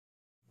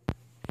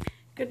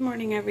Good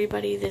morning,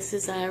 everybody. This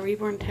is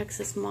Reborn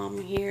Texas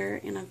Mom here,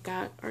 and I've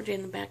got RJ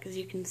in the back, as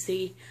you can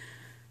see.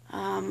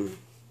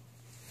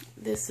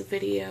 This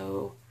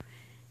video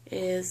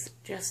is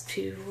just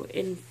to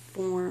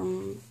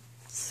inform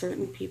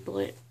certain people.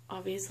 It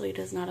obviously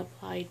does not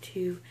apply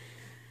to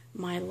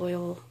my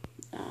loyal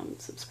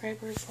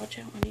subscribers. Watch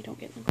out when you don't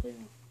get in the glue.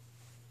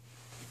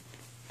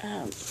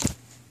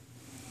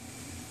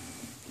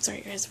 Sorry,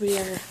 guys. We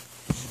are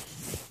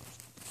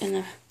in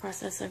the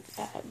process of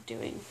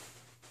doing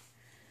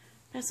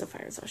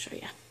pacifiers. I'll show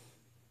you.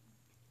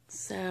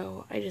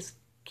 So I just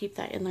keep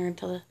that in there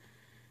until the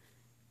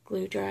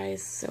glue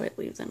dries, so it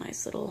leaves a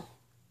nice little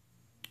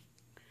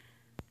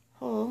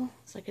hole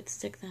so I could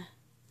stick the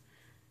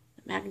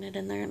magnet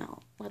in there, and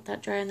I'll let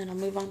that dry, and then I'll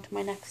move on to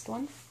my next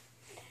one.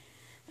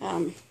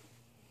 I've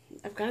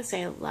got to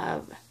say I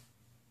love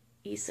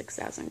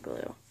E6000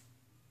 glue.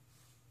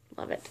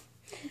 Love it.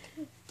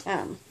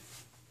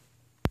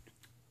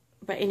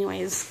 But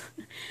anyways,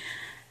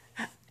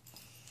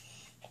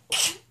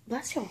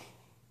 bless you.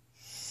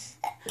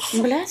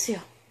 Bless you.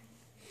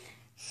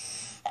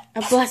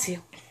 Bless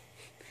you.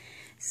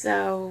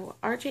 So,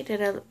 RJ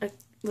did a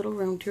little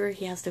room tour.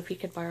 He asked if he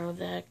could borrow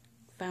the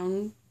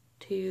phone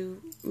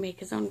to make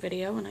his own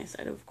video, and I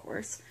said, of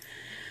course.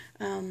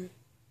 And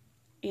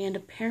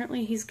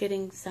apparently he's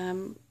getting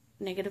some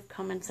negative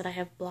comments that I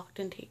have blocked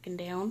and taken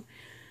down.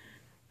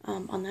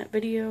 On that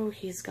video,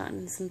 he's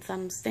gotten some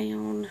thumbs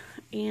down,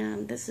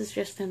 and this is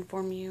just to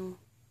inform you.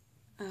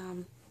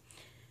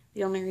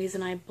 The only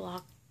reason I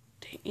blocked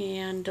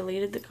and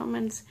deleted the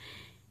comments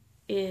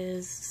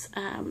is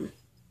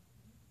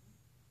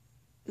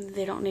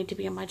they don't need to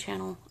be on my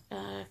channel.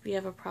 If you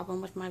have a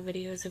problem with my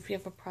videos, if you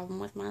have a problem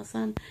with my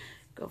son,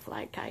 go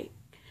fly a kite.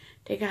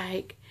 Take a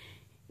hike.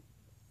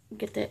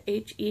 Get the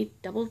HE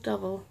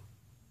double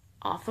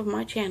off of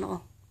my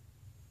channel,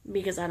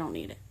 because I don't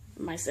need it.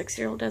 My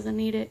 6-year-old doesn't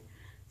need it.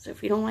 So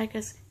if you don't like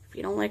us, if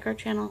you don't like our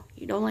channel,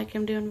 you don't like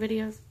him doing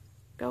videos,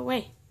 go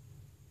away.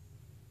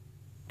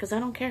 Because I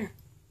don't care.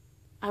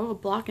 I will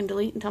block and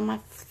delete until my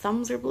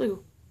thumbs are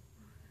blue.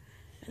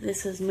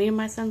 This is me and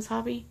my son's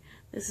hobby.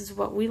 This is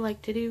what we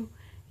like to do.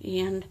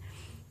 And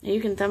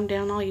you can thumb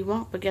down all you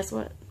want, but guess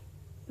what?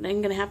 It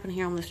ain't going to happen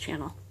here on this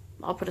channel.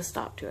 I'll put a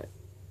stop to it.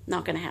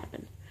 Not going to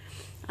happen.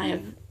 I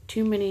have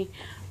too many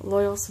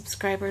loyal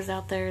subscribers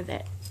out there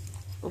that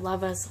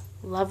love us,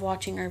 love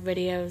watching our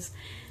videos,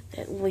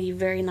 that leave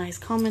very nice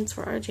comments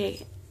for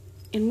RJ.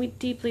 And we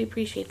deeply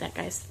appreciate that,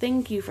 guys.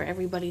 Thank you for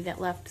everybody that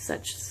left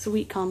such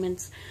sweet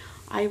comments.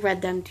 I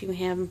read them to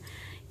him,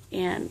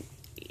 and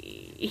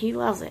he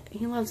loves it.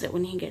 He loves it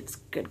when he gets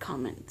good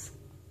comments.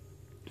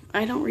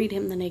 I don't read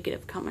him the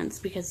negative comments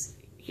because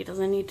he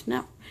doesn't need to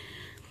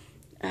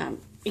know.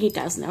 He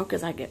does know,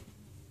 because I get,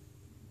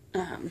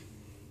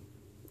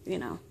 you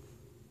know,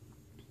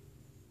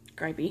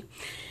 gripey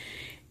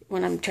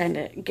when I'm trying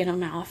to get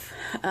him off.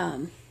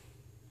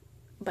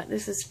 But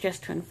this is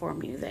just to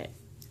inform you that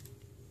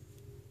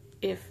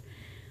if,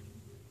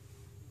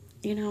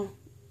 you know,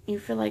 you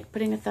feel like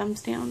putting a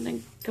thumbs down,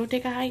 then go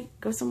take a hike,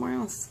 go somewhere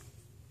else.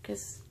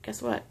 Because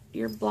guess what?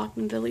 You're blocked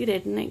and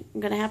deleted, and it ain't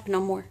gonna happen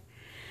no more.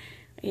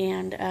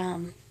 And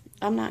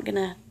I'm not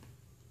gonna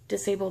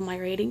disable my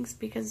ratings,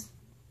 because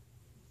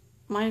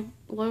my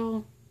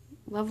loyal,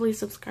 lovely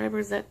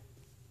subscribers that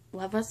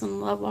love us and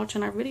love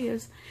watching our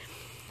videos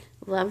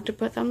love to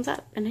put thumbs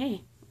up. And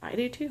hey, I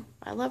do too.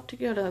 I love to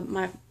go to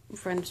my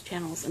friends'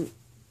 channels and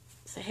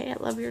say, hey, I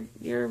love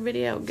your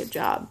video, good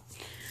job.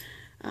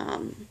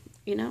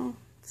 You know,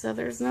 so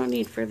there's no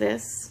need for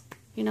this,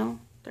 you know,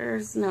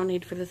 there's no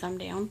need for the thumb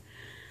down.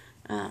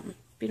 If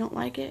you don't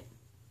like it,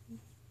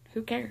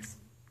 who cares?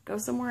 Go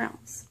somewhere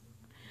else.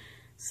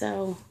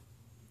 So,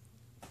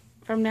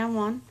 from now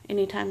on,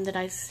 anytime that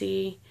I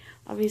see,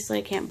 obviously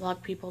I can't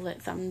block people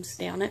that thumbs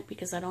down it,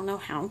 because I don't know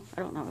how.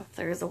 I don't know if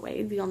there's a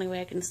way. The only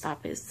way I can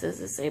stop is to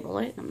disable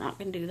it. I'm not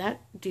going to do that,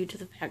 due to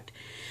the fact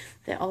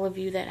that all of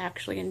you that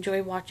actually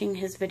enjoy watching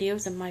his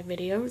videos and my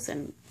videos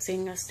and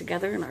seeing us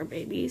together and our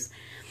babies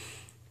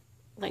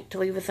like to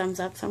leave a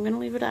thumbs up, so I'm going to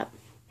leave it up.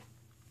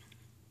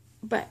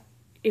 But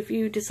if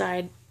you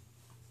decide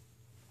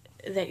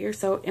that you're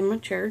so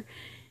immature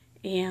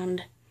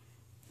and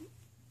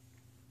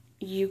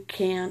you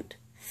can't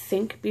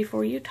think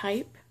before you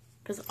type,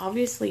 because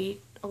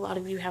obviously a lot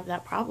of you have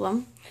that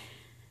problem,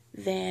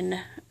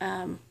 then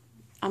I'm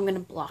going to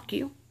block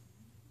you,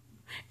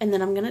 and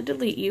then I'm going to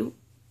delete you,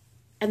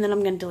 and then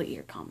I'm going to delete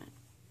your comment.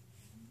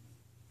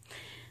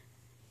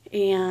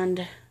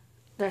 And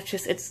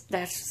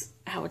that's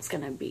how it's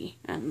going to be.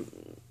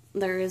 And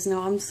there is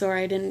no, I'm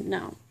sorry I didn't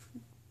know.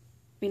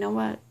 You know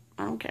what?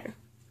 I don't care.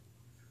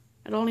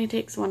 It only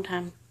takes one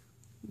time.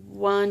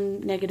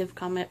 One negative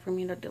comment for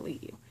me to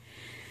delete you.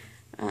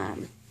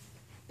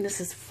 This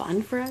is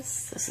fun for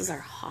us. This is our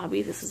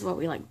hobby. This is what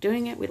we like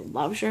doing it. We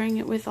love sharing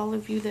it with all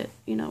of you that,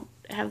 you know,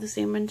 have the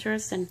same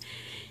interests. And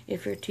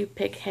if you're too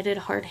pig-headed,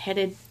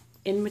 hard-headed,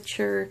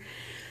 immature,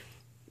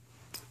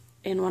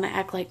 and want to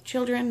act like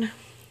children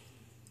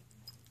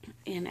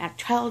and act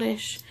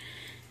childish,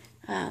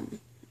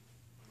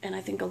 and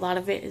I think a lot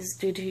of it is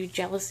due to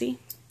jealousy,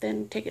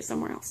 then take it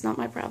somewhere else. Not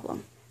my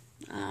problem.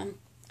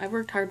 I've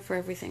worked hard for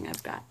everything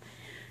I've got.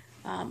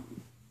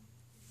 And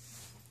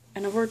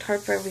I've worked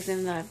hard for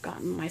everything that I've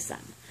gotten my son.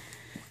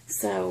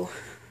 So,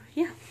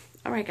 yeah.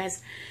 Alright,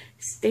 guys.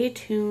 Stay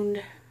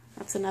tuned.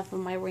 That's enough of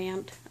my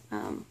rant.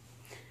 I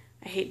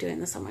hate doing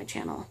this on my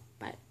channel,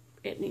 but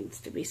it needs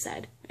to be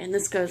said. And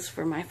this goes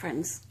for my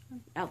friends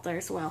out there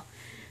as well,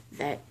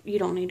 that you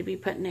don't need to be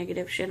putting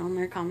negative shit on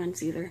their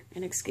comments either.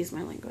 And excuse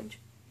my language.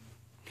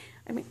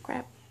 I mean,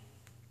 crap.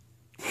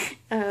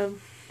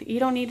 You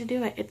don't need to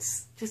do it.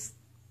 It's just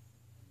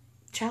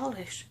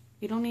childish.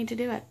 You don't need to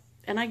do it.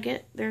 And I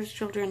get there's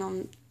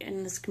children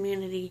in this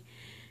community,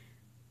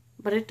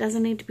 but it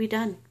doesn't need to be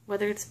done.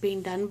 Whether it's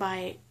being done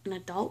by an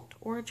adult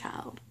or a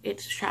child,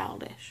 it's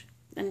childish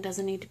and it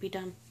doesn't need to be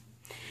done.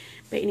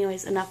 But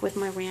anyways, enough with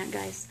my rant,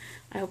 guys.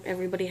 I hope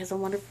everybody has a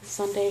wonderful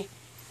Sunday,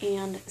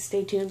 and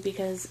stay tuned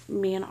because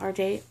me and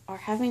RJ are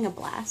having a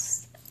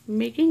blast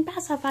making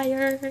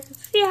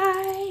pacifiers.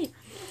 Yay!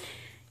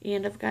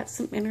 And I've got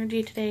some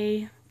energy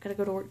today. Gotta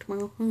go to work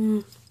tomorrow.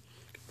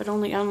 But I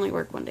only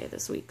work one day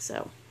this week,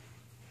 so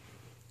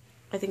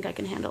I think I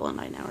can handle a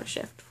 9-hour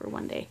shift for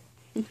one day.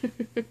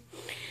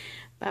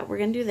 But we're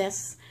gonna do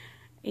this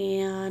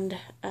and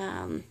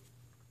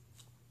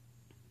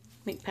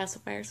make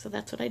pacifiers. So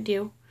that's what I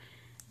do.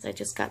 I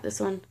just got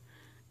this one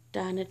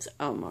done. It's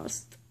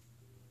almost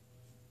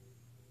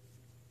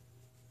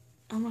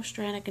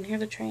dry, and I can hear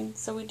the train.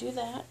 So we do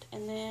that,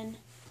 and then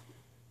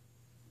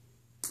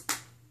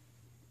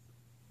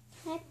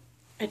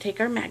I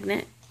take our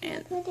magnet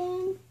and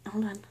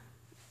hold on,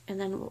 and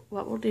then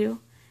what we'll do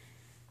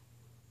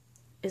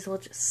is we'll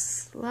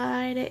just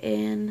slide it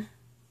in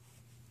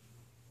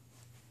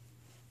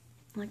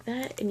like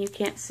that, and you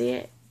can't see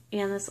it.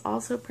 And this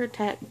also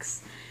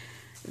protects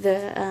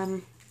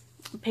the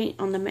paint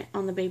on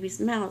the baby's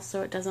mouth,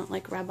 so it doesn't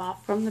like rub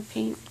off from the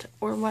paint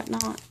or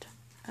whatnot.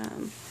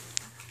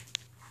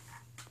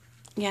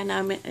 Yeah, now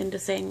I'm into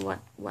saying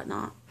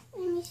whatnot.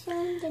 Let me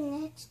show you the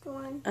next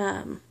one.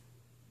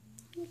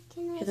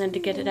 And then to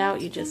get it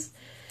out, you just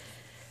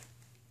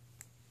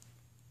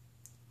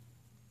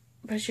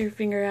brush your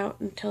finger out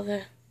until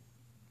the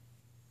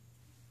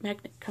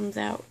magnet comes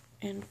out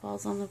and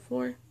falls on the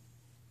floor.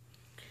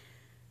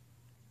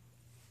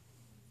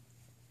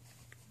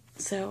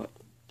 So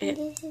it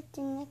this is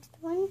the next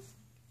one.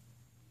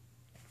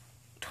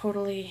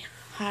 Totally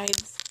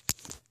hides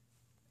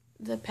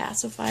the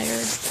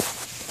pacifier,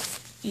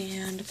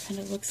 and it kind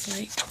of looks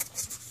like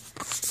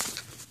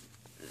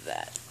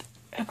that.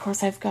 Of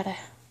course, I've got to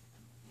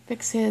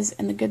fix his,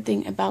 and the good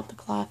thing about the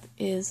cloth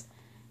is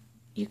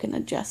you can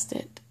adjust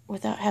it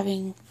without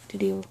having to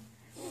do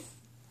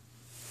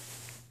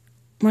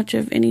much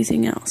of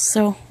anything else.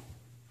 So,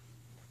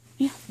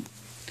 yeah.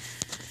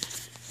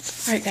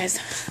 Alright, guys.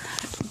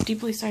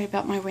 Deeply sorry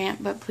about my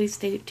rant, but please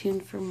stay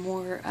tuned for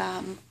more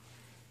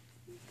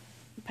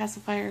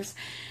pacifiers.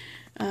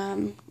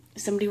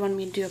 Somebody wanted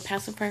me to do a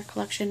pacifier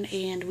collection,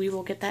 and we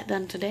will get that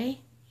done today.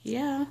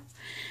 Yeah.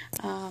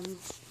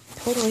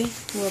 Totally,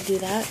 we'll do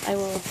that. I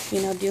will,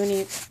 do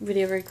any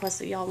video requests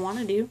that y'all want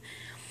to do.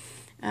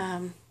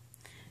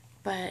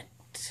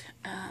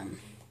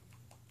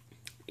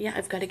 Yeah,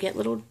 I've got to get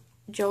little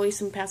Joey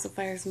some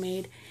pacifiers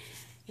made,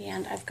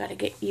 and I've got to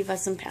get Eva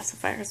some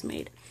pacifiers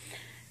made.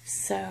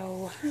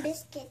 So,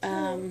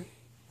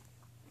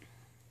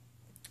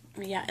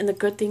 yeah, and the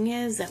good thing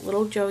is that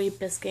little Joey,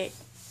 Biscuit,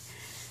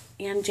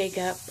 and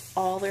Jacob,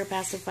 all their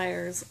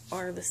pacifiers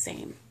are the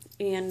same,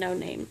 and no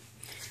name.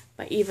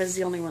 But Eva's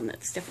the only one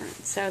that's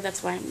different, so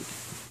that's why I'm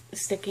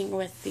sticking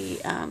with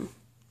the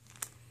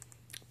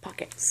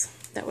pockets.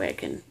 That way I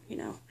can,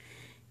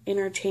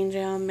 interchange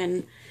them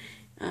and,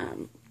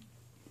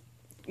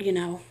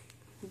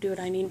 do what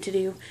I need to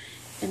do.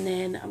 And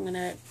then I'm going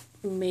to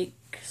make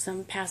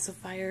some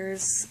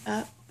pacifiers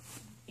up,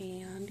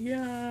 and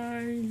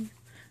yay!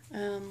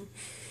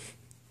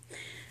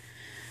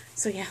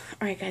 So yeah,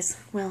 alright guys,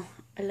 well,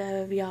 I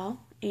love y'all,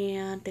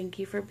 and thank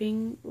you for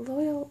being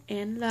loyal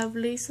and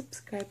lovely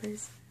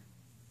subscribers.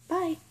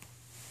 Bye!